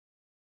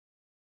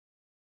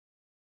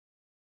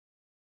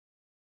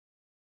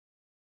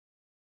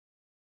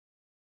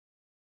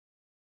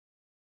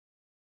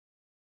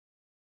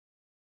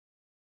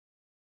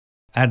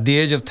At the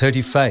age of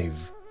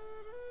 35,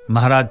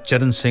 Maharaj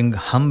Charan Singh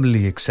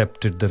humbly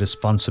accepted the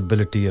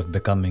responsibility of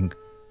becoming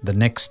the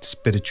next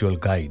spiritual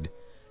guide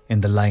in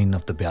the line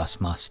of the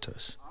Beas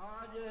masters.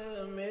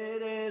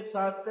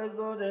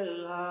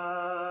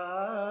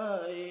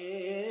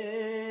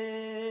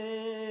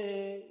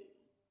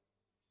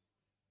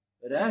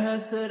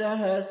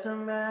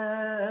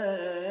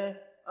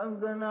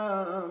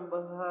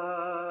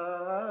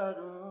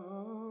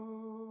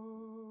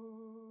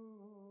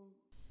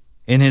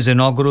 In his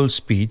inaugural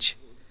speech,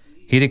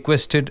 he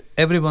requested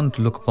everyone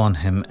to look upon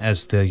him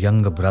as their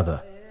younger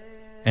brother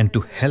and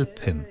to help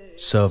him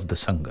serve the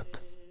Sangat.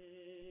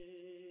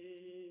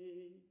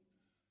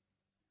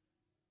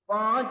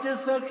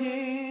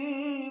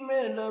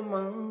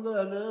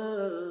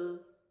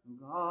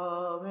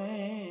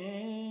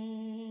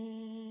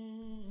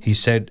 He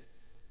said,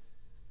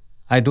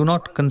 I do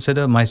not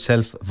consider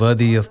myself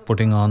worthy of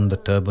putting on the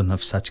turban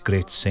of such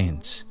great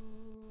saints,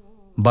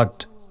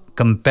 but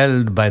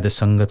compelled by the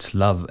Sangat's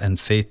love and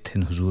faith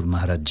in Hazur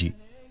Maharaj Ji,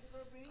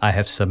 I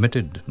have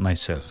submitted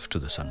myself to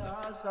the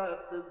Sangat.